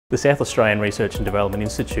The South Australian Research and Development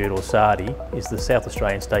Institute, or SARDI, is the South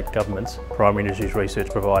Australian State Government's primary industries research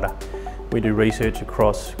provider. We do research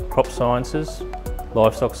across crop sciences,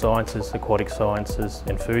 livestock sciences, aquatic sciences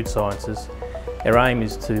and food sciences. Our aim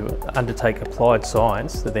is to undertake applied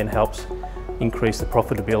science that then helps increase the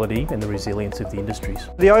profitability and the resilience of the industries.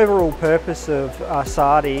 The overall purpose of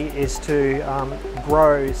SARDI is to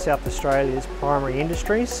grow South Australia's primary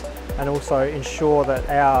industries and also ensure that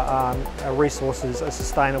our resources are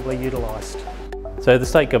sustainably utilised. So the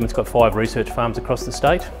state government's got 5 research farms across the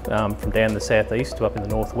state, from down the southeast to up in the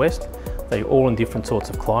northwest. They're all in different sorts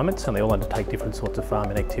of climates and they all undertake different sorts of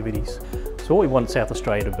farming activities. So what we want South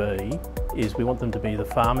Australia to be is we want them to be the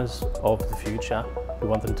farmers of the future. We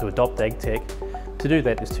want them to adopt AgTech. To do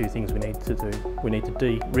that, there's 2 things we need to do. We need to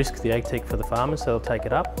de-risk the AgTech for the farmers so they'll take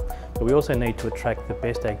it up, but we also need to attract the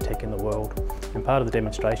best AgTech in the world. And part of the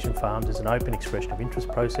demonstration farms is an open expression of interest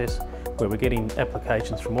process where we're getting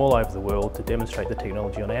applications from all over the world to demonstrate the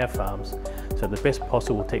technology on our farms. So the best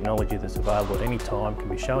possible technology that's available at any time can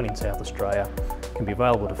be shown in South Australia, can be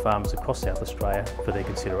available to farmers across South Australia for their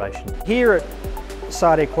consideration. Here at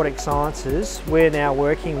SARDI Aquatic Sciences, we're now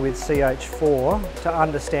working with CH4 to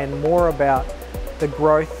understand more about the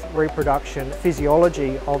growth, reproduction,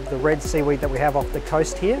 physiology of the red seaweed that we have off the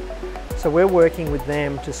coast here. So we're working with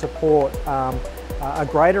them to support a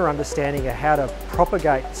greater understanding of how to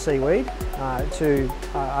propagate seaweed to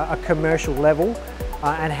a commercial level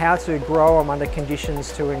and how to grow them under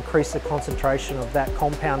conditions to increase the concentration of that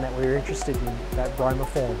compound that we're interested in, that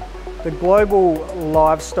bromoform. The global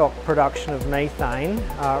livestock production of methane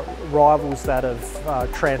rivals that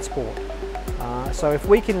of transport. So if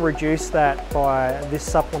we can reduce that by this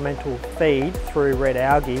supplemental feed through red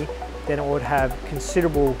algae, then it would have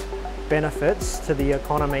considerable benefits to the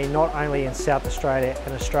economy, not only in South Australia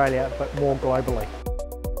and Australia, but more globally.